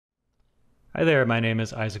Hi there, my name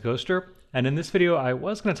is Isaac Oster, and in this video I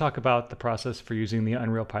was going to talk about the process for using the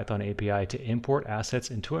Unreal Python API to import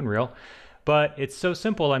assets into Unreal, but it's so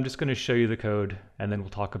simple I'm just going to show you the code and then we'll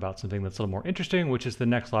talk about something that's a little more interesting, which is the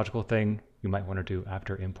next logical thing you might want to do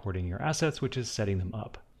after importing your assets, which is setting them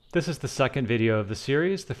up. This is the second video of the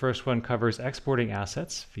series. The first one covers exporting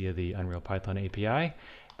assets via the Unreal Python API.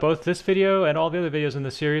 Both this video and all the other videos in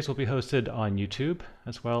the series will be hosted on YouTube,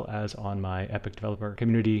 as well as on my Epic Developer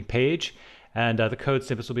Community page. And the code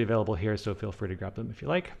snippets will be available here, so feel free to grab them if you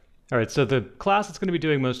like. All right, so the class that's going to be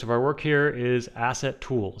doing most of our work here is Asset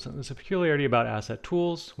Tools. And there's a peculiarity about Asset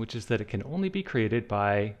Tools, which is that it can only be created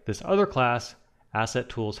by this other class, Asset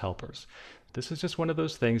Tools Helpers. This is just one of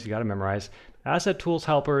those things you got to memorize. Asset Tools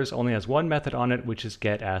Helpers only has one method on it, which is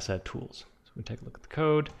getAssetTools. So we take a look at the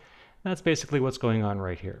code. That's basically what's going on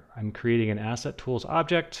right here. I'm creating an Asset Tools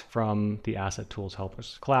object from the Asset Tools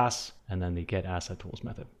Helpers class, and then the getAssetTools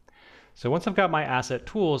method. So once I've got my asset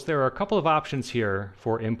tools, there are a couple of options here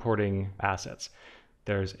for importing assets.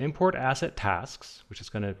 There's import asset tasks, which is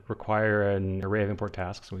going to require an array of import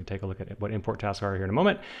tasks. We can take a look at what import tasks are here in a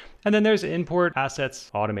moment. And then there's import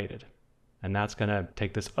assets automated. And that's going to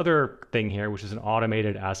take this other thing here, which is an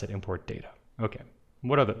automated asset import data. Okay,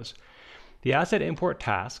 what are those? The asset import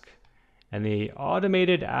task and the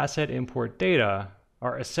automated asset import data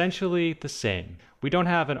are essentially the same. We don't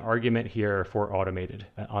have an argument here for automated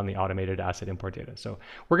on the automated asset import data. So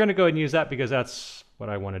we're going to go ahead and use that because that's what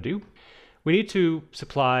I want to do. We need to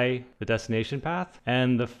supply the destination path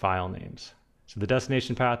and the file names. So the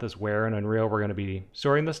destination path is where in Unreal we're going to be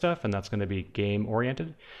storing this stuff, and that's going to be game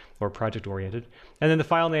oriented or project oriented. And then the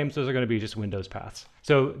file names, those are going to be just Windows paths.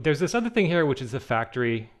 So there's this other thing here, which is the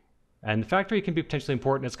factory. And the factory can be potentially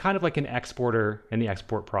important. It's kind of like an exporter in the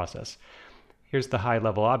export process. Here's the high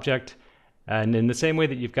level object. And in the same way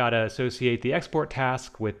that you've got to associate the export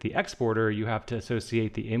task with the exporter, you have to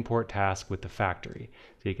associate the import task with the factory.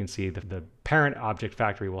 So you can see the parent object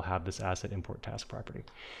factory will have this asset import task property.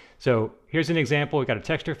 So here's an example. We've got a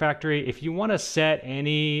texture factory. If you want to set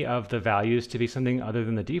any of the values to be something other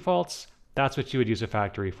than the defaults, that's what you would use a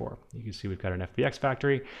factory for. You can see we've got an FBX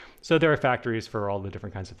factory. So there are factories for all the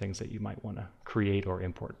different kinds of things that you might want to create or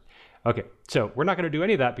import. Okay, so we're not going to do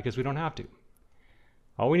any of that because we don't have to.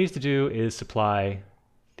 All we need to do is supply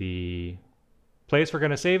the place we're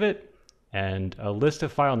going to save it and a list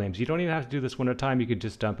of file names. You don't even have to do this one at a time. You could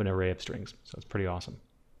just dump an array of strings. So it's pretty awesome.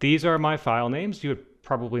 These are my file names. You would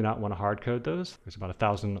probably not want to hard code those. There's about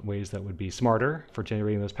 1,000 ways that would be smarter for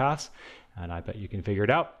generating those paths, and I bet you can figure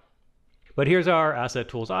it out. But here's our asset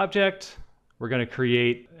tools object. We're going to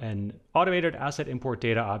create an automated asset import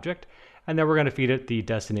data object, and then we're going to feed it the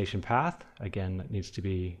destination path. Again, that needs to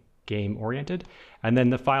be game oriented. And then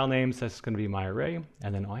the file names, that's going to be my array.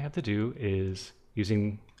 And then all I have to do is,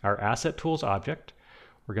 using our asset tools object,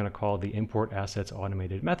 we're going to call the import assets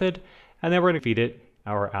automated method, and then we're going to feed it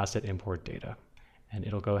our asset import data. And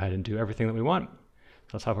it'll go ahead and do everything that we want. So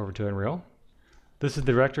let's hop over to Unreal. This is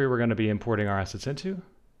the directory we're going to be importing our assets into.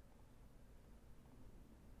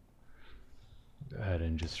 Go ahead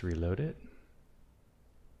and just reload it.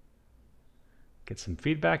 Get some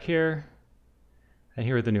feedback here. And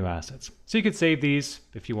here are the new assets. So you could save these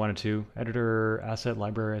if you wanted to. Editor, asset,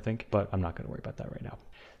 library, I think, but I'm not going to worry about that right now.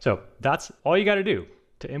 So that's all you got to do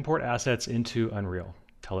to import assets into Unreal.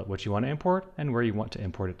 Tell it what you want to import and where you want to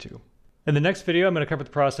import it to. In the next video, I'm going to cover the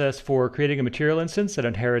process for creating a material instance that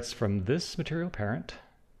inherits from this material parent,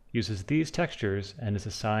 uses these textures, and is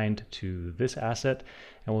assigned to this asset.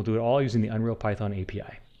 And we'll do it all using the Unreal Python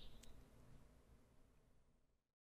API.